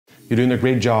You're doing a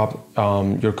great job.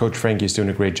 Your coach Franky is doing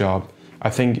a great job. I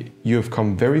think you have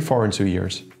come very far in 2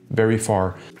 years, very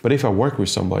far. But if I work with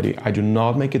somebody, I do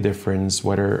not make a difference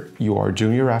whether you are a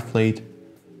junior athlete,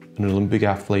 an Olympic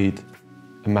athlete,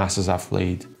 a Masters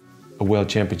athlete, a World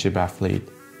Championship athlete.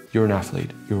 You're an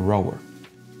athlete, you're a rower.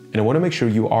 And I want to make sure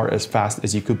you are as fast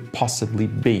as you could possibly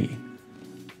be.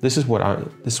 This is what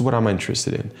I'm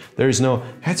interested in. There is no,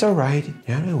 that's all right,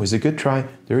 yeah, no, it was a good try.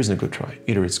 There isn't a good try.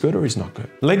 Either it's good or it's not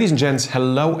good. Ladies and gents,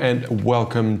 hello and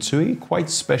welcome to a quite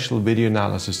special video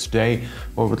analysis today,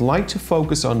 where I would like to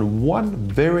focus on one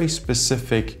very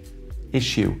specific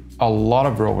issue a lot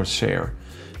of rowers share.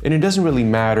 And it doesn't really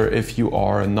matter if you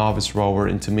are a novice rower,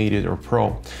 intermediate or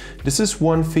pro. This is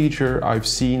one feature I've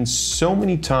seen so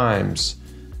many times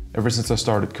ever since I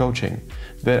started coaching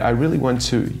that I really want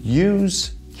to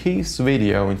use Keith's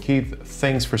video, and Keith,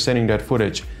 thanks for sending that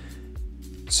footage,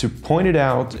 to point it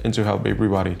out and to help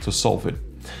everybody to solve it.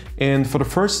 And for the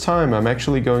first time, I'm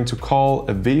actually going to call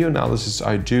a video analysis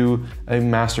I do a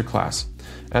masterclass.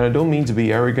 And I don't mean to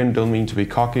be arrogant, don't mean to be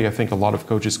cocky. I think a lot of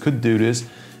coaches could do this,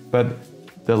 but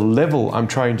the level I'm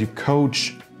trying to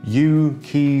coach you,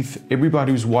 Keith,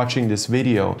 everybody who's watching this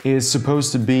video is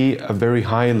supposed to be a very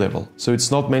high level. So it's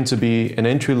not meant to be an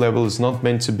entry level, it's not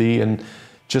meant to be an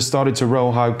just started to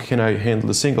row, how can I handle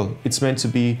a single? It's meant to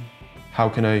be, how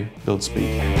can I build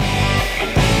speed?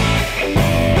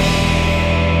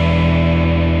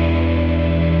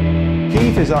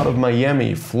 Keith is out of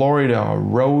Miami, Florida,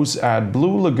 rows at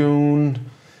Blue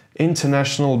Lagoon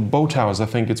International Boathouse, I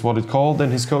think it's what it's called,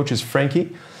 and his coach is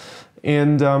Franky.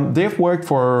 And they've worked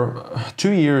for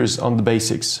 2 years on the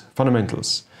basics,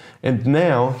 fundamentals. And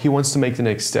now he wants to make the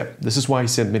next step. This is why he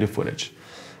sent me the footage.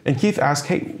 And Keith asked,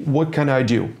 hey, what can I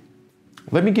do?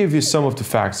 Let me give you some of the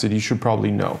facts that you should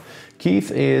probably know. Keith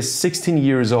is 16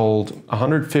 years old,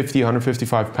 150,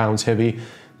 155 pounds heavy.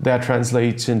 That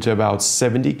translates into about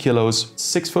 70 kilos,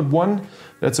 6'1".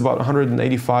 That's about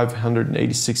 185,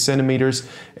 186 centimeters.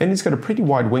 And he's got a pretty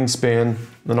wide wingspan,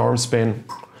 an arm span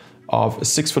of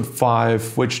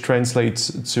 6'5", which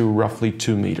translates to roughly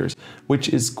 2 meters, which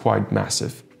is quite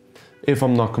massive, if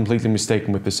I'm not completely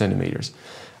mistaken with the centimeters.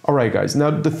 All right, guys,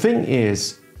 now the thing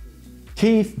is,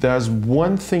 Keith does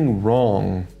one thing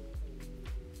wrong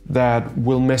that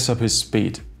will mess up his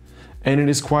speed. And it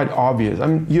is quite obvious. I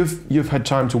mean, you've had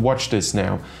time to watch this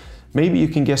now. Maybe you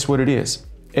can guess what it is.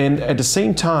 And at the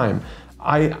same time,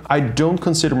 I don't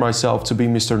consider myself to be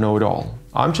Mr. Know-it-all.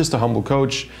 I'm just a humble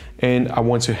coach and I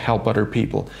want to help other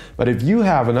people. But if you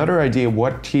have another idea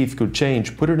what Keith could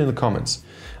change, put it in the comments.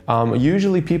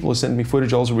 Usually people who send me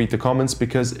footage also read the comments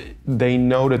because they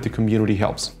know that the community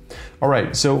helps. All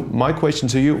right, so my question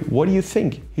to you, what do you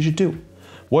think he should do?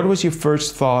 What was your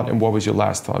first thought and what was your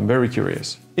last thought? I'm very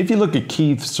curious. If you look at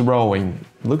Keith's rowing,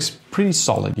 it looks pretty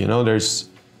solid. You know, there's,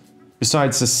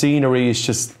 besides the scenery, it's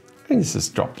just, I think this is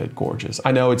drop dead gorgeous.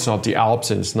 I know it's not the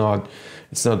Alps and it's not,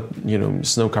 you know,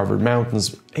 snow-covered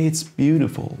mountains. It's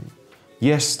beautiful.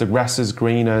 Yes, the grass is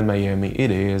greener in Miami,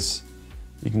 it is.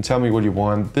 You can tell me what you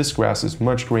want. This grass is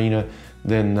much greener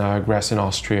than grass in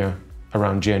Austria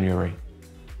around January.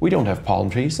 We don't have palm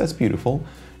trees, that's beautiful.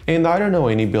 And I don't know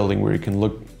any building where you can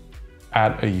look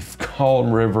at a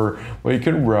calm river, where you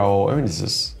can row. I mean, this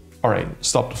is, all right,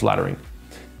 stop the flattering.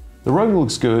 The rowing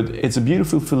looks good. It's a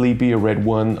beautiful Philippi, a red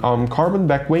one. Carbon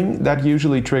backwing, that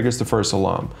usually triggers the first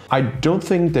alarm. I don't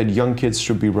think that young kids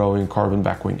should be rowing carbon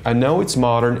backwing. I know it's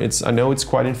modern, I know it's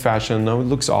quite in fashion, I know it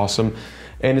looks awesome,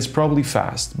 and it's probably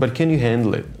fast, but can you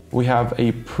handle it? We have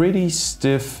a pretty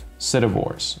stiff set of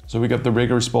oars. So we got the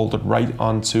riggers bolted right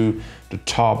onto the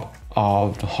top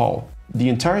of the hull. The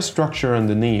entire structure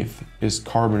underneath is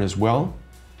carbon as well,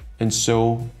 and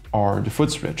so are the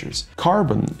foot stretchers.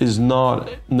 Carbon is not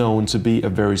known to be a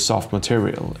very soft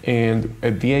material, and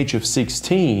at the age of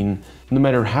 16, no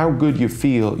matter how good you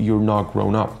feel, you're not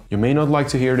grown up. You may not like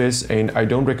to hear this, and I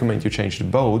don't recommend you change the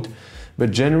boat,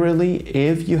 but generally,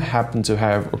 if you happen to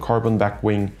have a carbon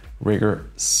backwing rigger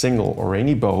single or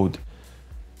any boat,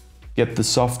 get the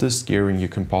softest gearing you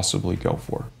can possibly go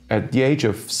for. At the age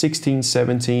of 16,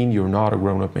 17, you're not a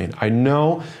grown-up man. I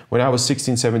know when I was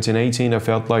 16, 17, 18, I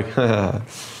felt like,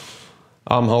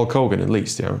 I'm Hulk Hogan at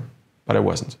least, yeah, but I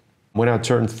wasn't. When I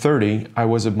turned 30, I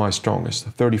was at my strongest.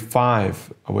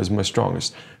 35, I was my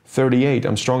strongest. 38,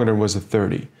 I'm stronger than I was at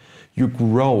 30. You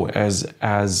grow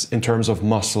as in terms of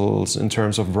muscles, in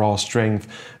terms of raw strength,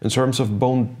 in terms of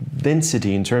bone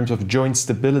density, in terms of joint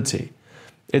stability.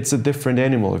 It's a different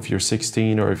animal if you're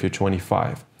 16 or if you're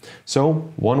 25.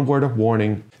 So, one word of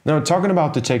warning. Now, talking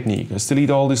about the technique, let's delete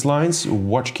all these lines,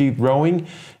 watch Keith rowing,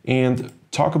 and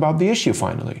talk about the issue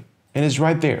finally. And it's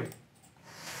right there.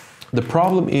 The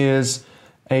problem is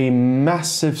a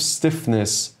massive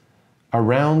stiffness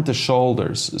around the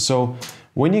shoulders. So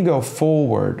when you go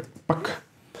forward,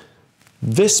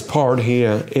 this part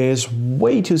here is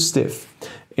way too stiff.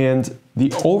 And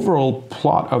the overall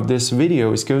plot of this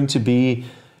video is going to be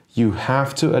you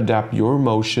have to adapt your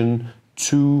motion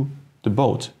to the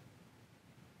boat.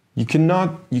 You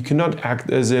cannot act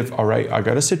as if, all right, I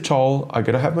gotta sit tall, I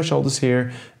gotta have my shoulders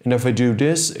here, and if I do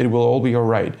this, it will all be all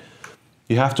right.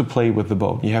 You have to play with the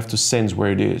boat. You have to sense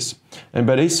where it is. And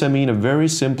by this, I mean a very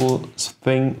simple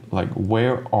thing like,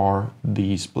 where are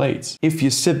these blades? If you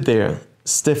sit there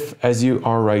stiff as you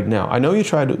are right now, I know you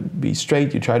try to be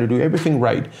straight, you try to do everything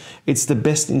right. It's the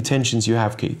best intentions you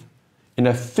have, Keith. And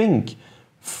I think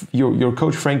your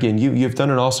coach Franky and you've done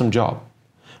an awesome job.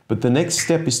 But the next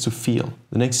step is to feel.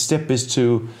 The next step is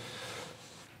to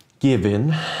give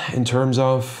in terms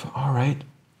of, all right,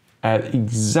 at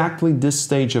exactly this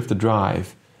stage of the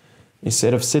drive,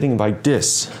 instead of sitting like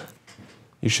this,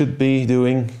 you should be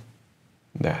doing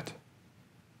that.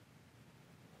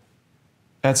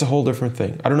 That's a whole different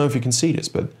thing. I don't know if you can see this,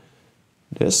 but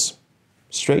this,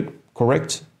 straight,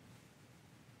 correct,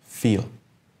 feel.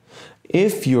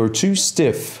 If you're too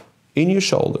stiff in your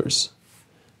shoulders,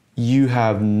 you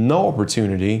have no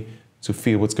opportunity to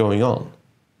feel what's going on.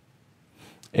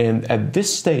 And at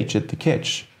this stage, at the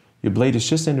catch, your blade is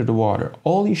just into the water.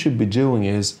 All you should be doing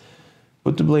is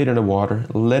put the blade in the water,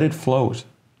 let it float.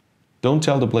 Don't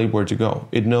tell the blade where to go.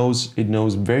 It knows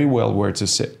very well where to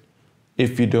sit.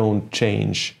 If you don't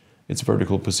change its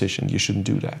vertical position, you shouldn't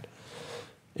do that.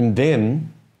 And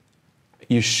then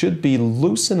you should be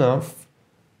loose enough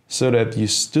so that you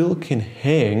still can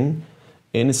hang.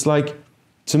 And it's like,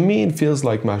 to me, it feels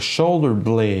like my shoulder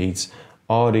blades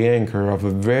are the anchor of a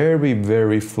very,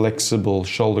 very flexible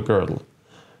shoulder girdle.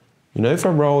 You know, if I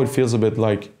row, it feels a bit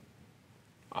like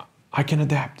I can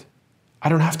adapt. I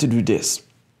don't have to do this.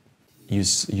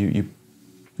 You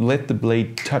let the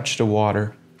blade touch the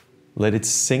water, let it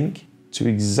sink to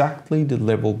exactly the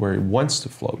level where it wants to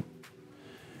float.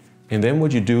 And then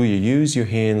what you do, you use your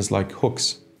hands like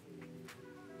hooks.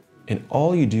 And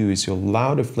all you do is you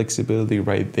allow the flexibility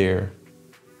right there.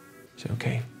 So,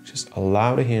 okay, just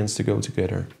allow the hands to go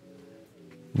together,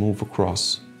 move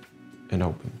across and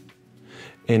open.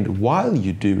 And while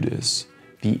you do this,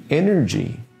 the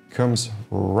energy comes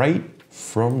right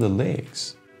from the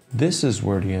legs. This is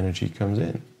where the energy comes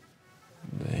in.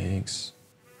 Legs,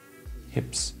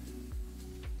 hips,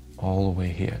 all the way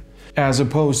here. As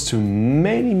opposed to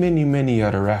many, many, many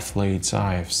other athletes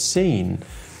I have seen,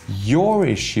 your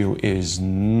issue is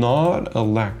not a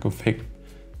lack of hip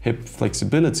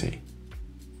flexibility.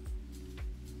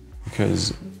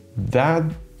 Because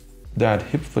that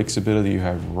hip flexibility you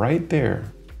have right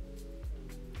there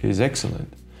is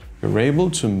excellent. You're able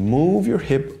to move your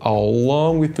hip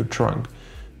along with the trunk.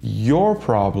 Your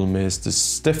problem is the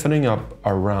stiffening up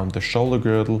around the shoulder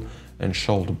girdle and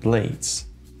shoulder blades.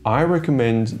 I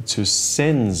recommend to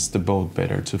sense the boat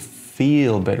better, to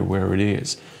feel better where it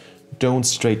is. Don't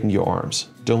straighten your arms.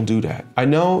 Don't do that. I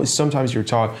know sometimes you're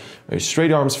taught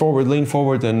straight arms forward, lean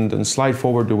forward, and slide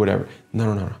forward, do whatever.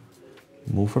 No.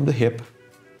 Move from the hip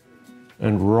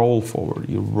and roll forward.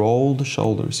 You roll the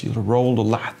shoulders, you roll the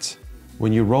lat.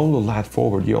 When you roll the lat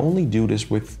forward, you only do this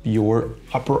with your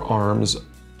upper arms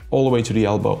all the way to the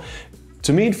elbow.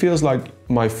 To me, it feels like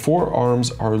my forearms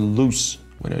are loose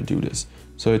when I do this.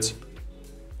 So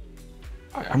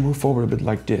I move forward a bit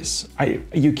like this.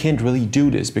 You can't really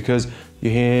do this because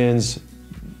your hands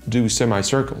do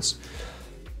semicircles.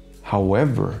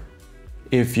 However,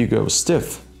 if you go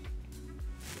stiff,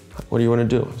 what do you want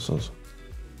to do? So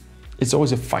it's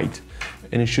always a fight,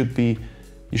 and you should be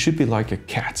like a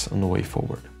cat on the way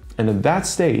forward. And at that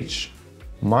stage,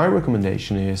 my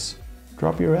recommendation is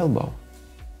drop your elbow.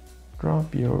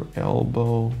 Drop your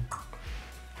elbow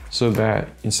so that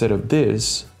instead of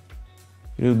this,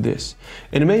 you do this.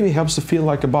 And it maybe helps to feel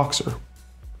like a boxer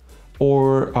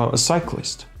or a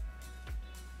cyclist.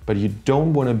 But you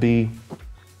don't want to be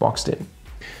boxed in.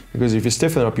 Because if you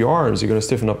stiffen up your arms, you're going to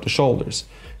stiffen up the shoulders.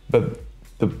 But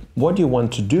what you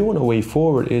want to do on the way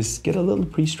forward is get a little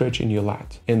pre-stretch in your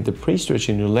lat. And the pre-stretch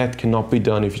in your lat cannot be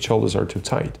done if your shoulders are too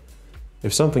tight.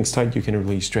 If something's tight, you can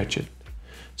really stretch it.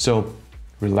 So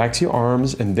relax your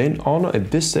arms, and then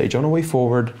at this stage, on the way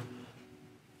forward,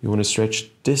 you want to stretch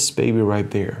this baby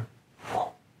right there.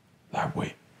 That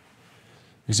way.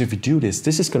 Because if you do this,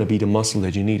 this is going to be the muscle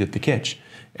that you need at the catch.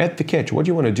 At the catch, what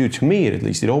you want to do, to me at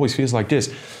least, it always feels like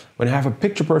this. When I have a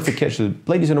picture-perfect catch, the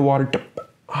blade is in the water,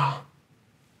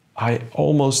 I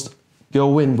almost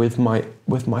go in with my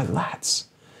lats.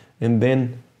 And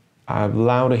then I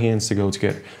allow the hands to go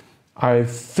together. I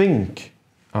think,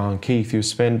 Keith, you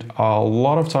spend a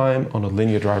lot of time on a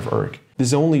linear drive erg.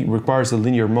 This only requires a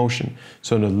linear motion.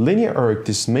 So in a linear erg,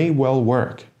 this may well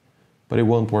work, but it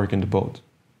won't work in the boat.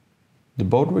 The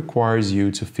boat requires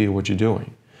you to feel what you're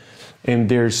doing. And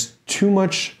there's too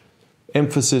much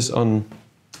emphasis on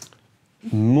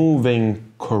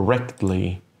moving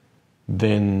correctly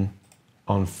than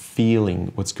on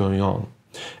feeling what's going on.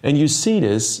 And you see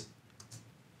this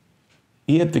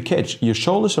here at the catch. Your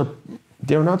shoulders are,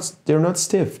 they're not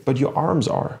stiff, but your arms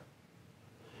are.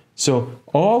 So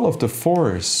all of the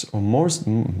force, or most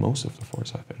of the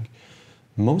force, I think,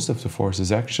 most of the force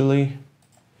is actually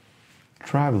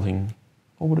traveling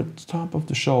over the top of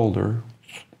the shoulder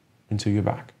into your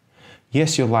back.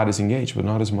 Yes, your lat is engaged, but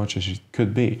not as much as it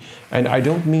could be. And I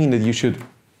don't mean that you should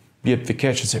be at the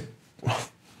catch and say,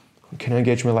 can I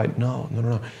engage my lat? No.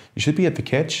 You should be at the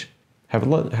catch, have a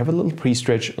little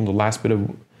pre-stretch on the last bit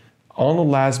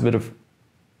of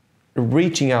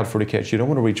reaching out for the catch. You don't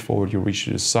want to reach forward, you reach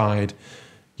to the side.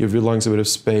 Give your lungs a bit of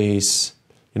space.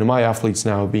 You know, my athletes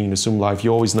now being in the Zoom live,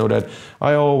 you always know that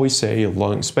I always say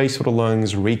space for the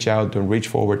lungs, reach out, don't reach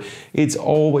forward. It's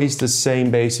always the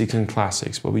same basics and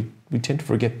classics, but we tend to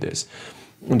forget this.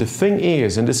 And the thing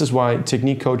is, and this is why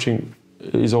technique coaching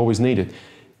is always needed,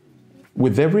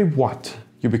 with every watt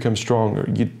you become stronger.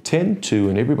 You tend to,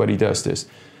 and everybody does this,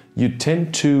 you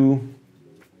tend to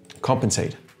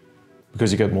compensate.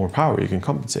 Because you get more power, you can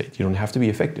compensate. You don't have to be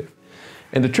effective.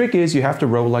 And the trick is you have to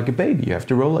roll like a baby. You have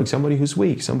to roll like somebody who's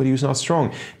weak, somebody who's not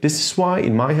strong. This is why,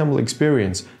 in my humble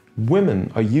experience,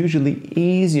 women are usually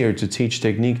easier to teach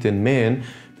technique than men,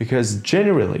 because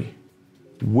generally,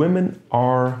 women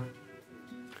are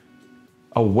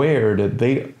aware that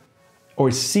they or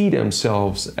see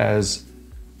themselves as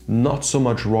not so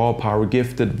much raw power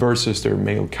gifted versus their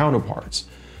male counterparts.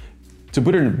 To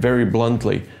put it very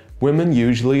bluntly, women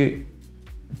usually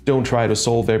don't try to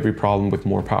solve every problem with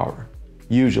more power.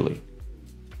 Usually.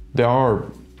 There are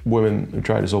women who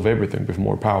try to solve everything with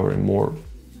more power and more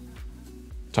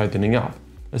tightening up.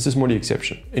 This is more the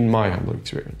exception, in my humble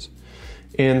experience.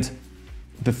 And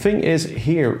the thing is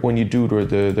here, when you do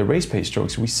the race pace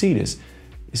strokes, we see this.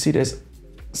 You see there's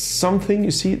something,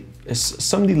 you see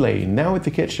some delay. Now at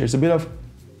the catch, there's a bit of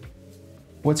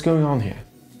what's going on here.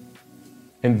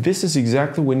 And this is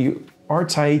exactly when you are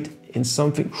tight and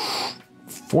something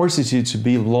forces you to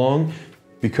be long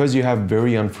because you have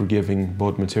very unforgiving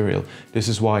boat material. This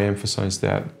is why I emphasized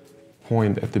that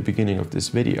point at the beginning of this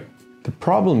video. The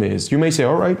problem is, you may say,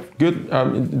 all right, good,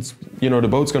 it's, you know, the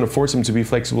boat's gonna force him to be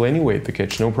flexible anyway at the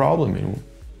catch, no problem. You know,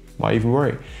 why even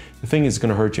worry? The thing is, it's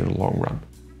gonna hurt you in the long run.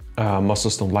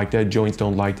 Muscles don't like that, joints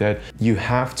don't like that. You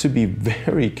have to be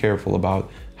very careful about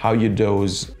how you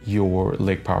dose your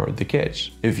leg power at the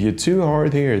catch. If you're too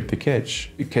hard here at the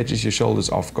catch, it catches your shoulders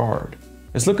off guard.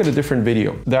 Let's look at a different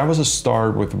video. That was a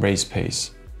start with race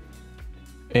pace.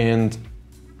 And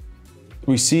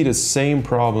we see the same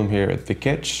problem here at the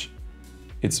catch.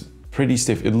 It's pretty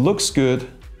stiff. It looks good,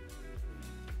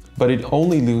 but it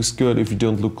only looks good if you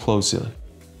don't look closely.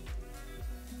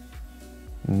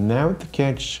 Now at the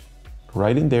catch,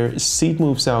 right in there, seat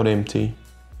moves out empty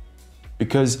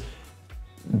because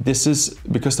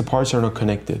the parts are not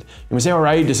connected. You may say, all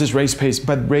right, this is race pace,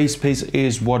 but race pace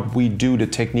is what we do the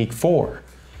technique for.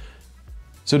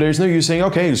 So there's no use saying,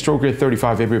 okay, stroke rate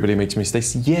 35, everybody makes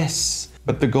mistakes. Yes,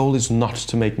 but the goal is not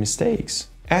to make mistakes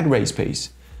at race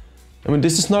pace. I mean,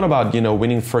 this is not about, you know,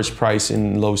 winning first prize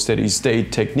in low steady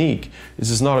state technique.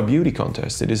 This is not a beauty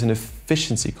contest. It is an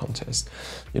efficiency contest.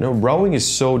 You know, rowing is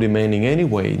so demanding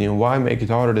anyway. You know, why make it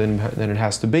harder than it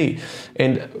has to be?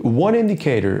 And one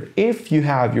indicator, if you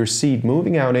have your seat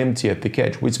moving out empty at the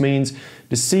catch, which means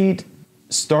the seat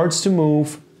starts to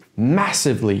move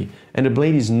massively and the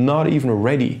blade is not even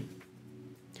ready,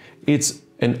 it's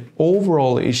an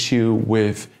overall issue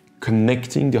with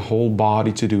connecting the whole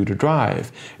body to do the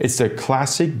drive. It's a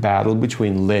classic battle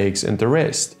between legs and the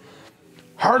wrist.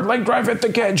 Hard leg drive at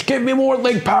the catch, give me more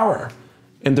leg power.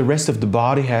 And the rest of the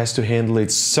body has to handle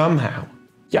it somehow.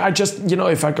 Yeah, you know,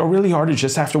 if I go really hard, I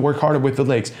just have to work harder with the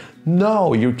legs.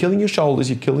 No, you're killing your shoulders,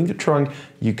 you're killing the trunk,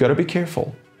 you gotta be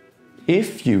careful.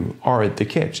 If you are at the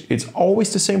catch, it's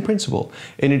always the same principle.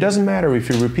 And it doesn't matter if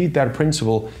you repeat that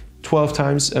principle 12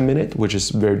 times a minute, which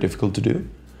is very difficult to do,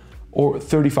 or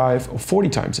 35 or 40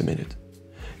 times a minute.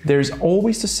 There's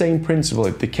always the same principle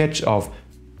at the catch of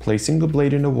placing the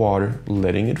blade in the water,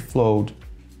 letting it float,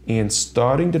 and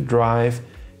starting the drive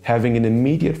having an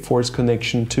immediate force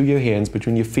connection to your hands,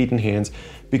 between your feet and hands,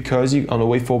 because on the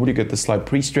way forward you get the slight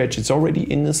pre-stretch. It's already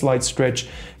in the slight stretch,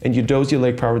 and you dose your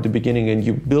leg power at the beginning and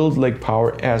you build leg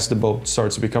power as the boat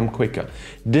starts to become quicker.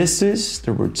 This is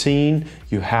the routine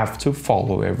you have to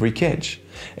follow every catch.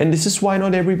 And this is why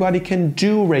not everybody can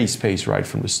do race pace right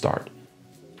from the start.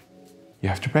 You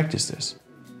have to practice this.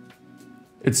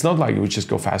 It's not like we just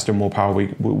go faster, more power,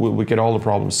 we get all the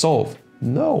problems solved.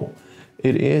 No,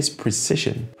 it is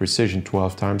precision. Precision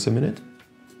 12 times a minute,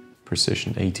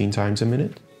 precision 18 times a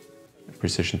minute,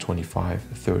 precision 25,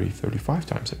 30, 35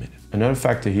 times a minute. Another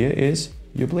factor here is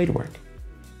your blade work.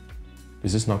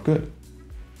 This is not good.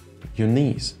 Your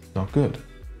knees, not good.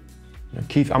 Now,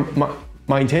 Keith,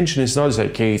 my intention is not to say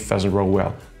Keith doesn't row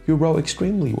well. You row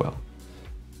extremely well.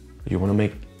 You want to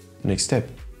make the next step.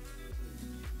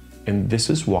 And this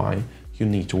is why you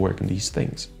need to work on these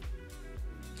things.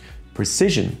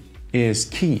 Precision is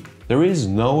key. There is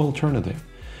no alternative.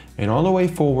 And on the way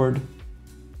forward,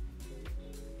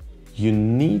 you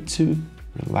need to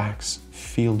relax,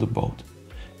 feel the boat.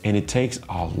 And it takes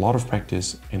a lot of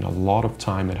practice and a lot of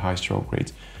time at high stroke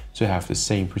rates to have the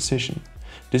same precision.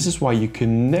 This is why you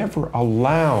can never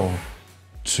allow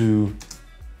to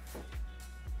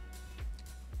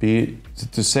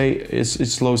say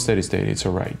it's slow, steady state, it's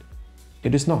all right.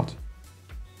 It is not.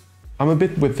 I'm a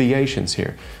bit with the Asians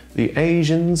here. The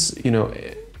Asians, you know,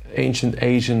 ancient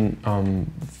Asian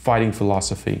fighting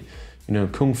philosophy, you know,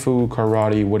 kung fu,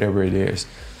 karate, whatever it is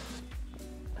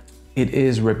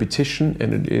repetition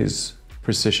and it is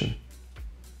precision.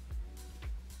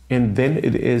 And then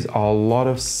it is a lot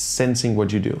of sensing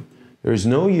what you do. There's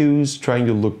no use trying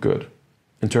to look good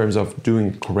in terms of doing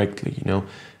it correctly, you know,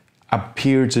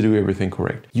 appear to do everything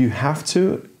correct. You have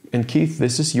to, and Keith,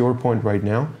 this is your point right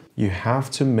now, you have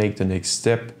to make the next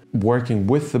step. Working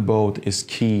with the boat is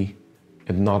key,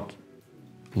 and not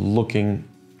looking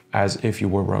as if you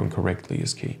were rowing correctly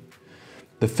is key.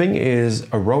 The thing is,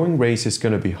 a rowing race is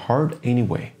going to be hard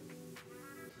anyway,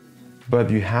 but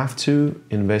you have to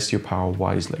invest your power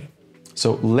wisely.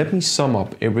 So let me sum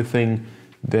up everything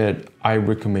that I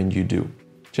recommend you do.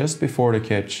 Just before the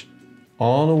catch,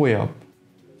 on the way up,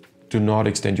 do not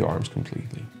extend your arms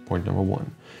completely. Point number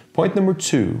one. Point number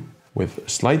two, with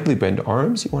slightly bent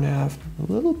arms, you want to have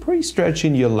a little pre-stretch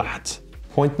in your lat.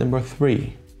 Point number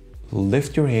three,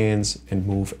 lift your hands and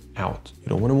move out. You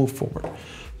don't want to move forward.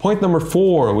 Point number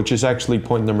four, which is actually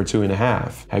point number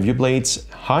 2.5, have your blades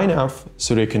high enough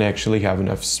so they can actually have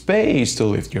enough space to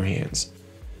lift your hands.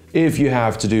 If you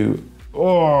have to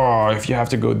if you have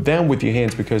to go down with your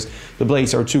hands because the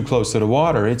blades are too close to the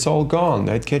water, it's all gone.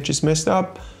 That catch is messed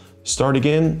up. Start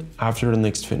again after the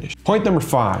next finish. Point number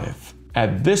 5,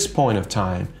 at this point of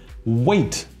time,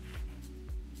 wait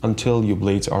until your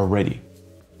blades are ready.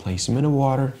 Place them in the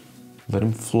water, let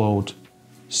them float,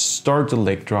 start the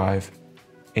leg drive,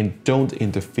 and don't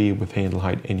interfere with handle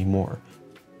height anymore.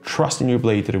 Trust in your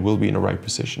blade that it will be in the right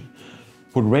position.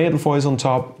 Put handle foils on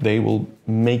top, they will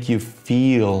make you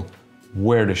feel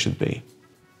where they should be.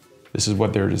 This is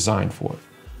what they're designed for.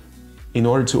 In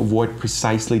order to avoid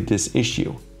precisely this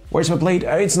issue. Where's my blade?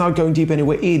 It's not going deep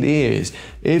anyway. It is.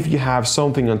 If you have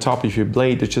something on top of your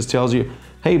blade that just tells you,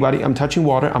 hey buddy, I'm touching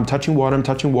water, I'm touching water, I'm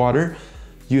touching water,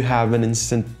 you have an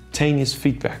instantaneous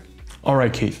feedback. All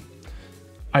right, Keith.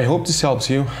 I hope this helps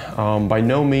you. By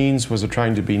no means was I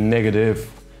trying to be negative,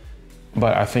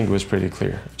 but I think it was pretty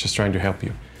clear. Just trying to help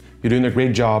you. You're doing a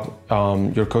great job.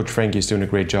 Your coach Franky is doing a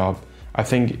great job. I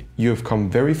think you have come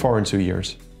very far in 2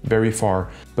 years, very far.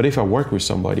 But if I work with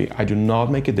somebody, I do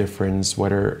not make a difference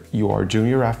whether you are a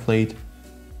junior athlete,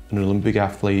 an Olympic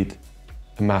athlete,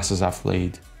 a Masters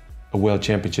athlete, a World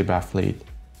Championship athlete.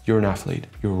 You're an athlete,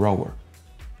 you're a rower.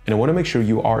 And I want to make sure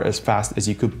you are as fast as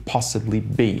you could possibly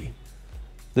be.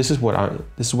 This is what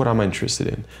I'm interested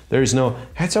in. There is no,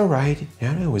 that's all right,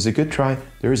 yeah, no, it was a good try.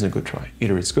 There isn't a good try.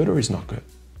 Either it's good or it's not good,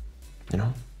 you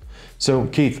know? So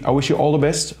Keith, I wish you all the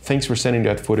best. Thanks for sending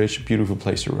that footage. Beautiful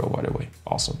place to row, by the way.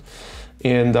 Awesome.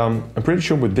 And I'm pretty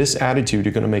sure with this attitude,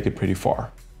 you're gonna make it pretty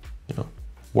far. You know,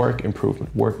 work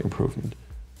improvement.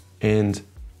 And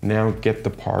now get the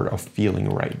part of feeling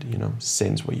right, you know,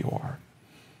 sense where you are.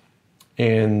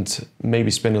 And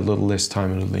maybe spend a little less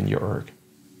time in the linear erg.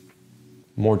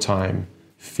 More time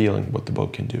feeling what the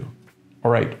boat can do.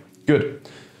 All right, good.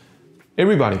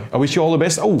 Everybody, I wish you all the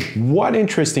best. Oh, what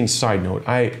interesting side note.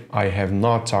 I have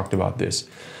not talked about this.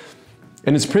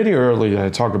 And it's pretty early that I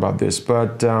talk about this,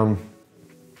 but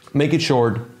make it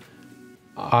short.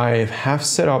 I have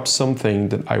set up something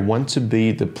that I want to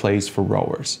be the place for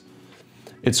rowers.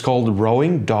 It's called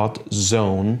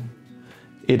rowing.zone.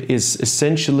 It is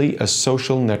essentially a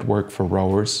social network for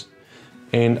rowers.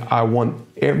 and I want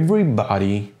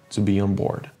everybody to be on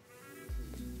board.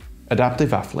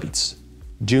 Adaptive athletes,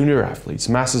 junior athletes,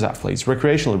 masters athletes,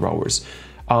 recreational rowers,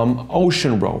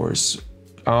 ocean rowers,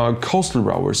 coastal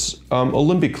rowers,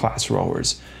 Olympic class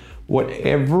rowers,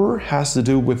 whatever has to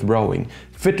do with rowing,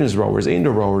 fitness rowers,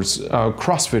 indoor rowers,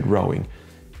 CrossFit rowing.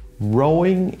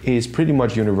 Rowing is pretty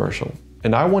much universal.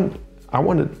 And I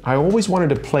always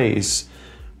wanted a place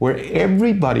where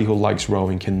everybody who likes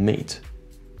rowing can meet.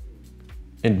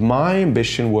 And my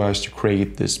ambition was to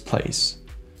create this place.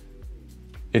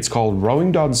 It's called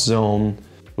rowing.zone.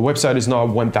 The website is not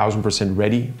 1000%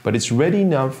 ready, but it's ready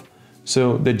enough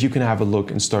so that you can have a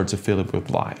look and start to fill it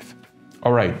with life.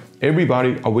 All right,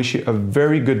 everybody, I wish you a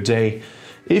very good day.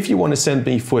 If you want to send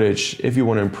me footage, if you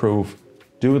want to improve,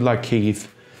 do it like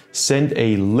Keith. Send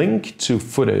a link to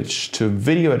footage to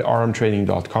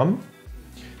video@rmtraining.com.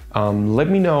 Let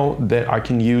me know that I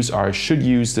can use or I should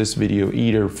use this video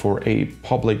either for a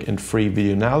public and free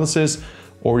video analysis,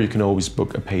 or you can always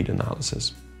book a paid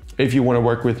analysis. If you want to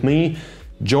work with me,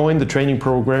 join the training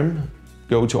program,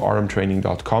 go to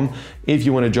rmtraining.com. If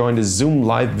you want to join the Zoom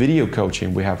live video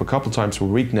coaching, we have a couple times per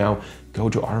week now, go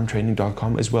to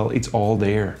rmtraining.com as well. It's all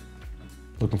there.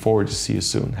 Looking forward to see you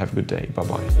soon. Have a good day.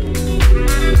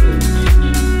 Bye-bye.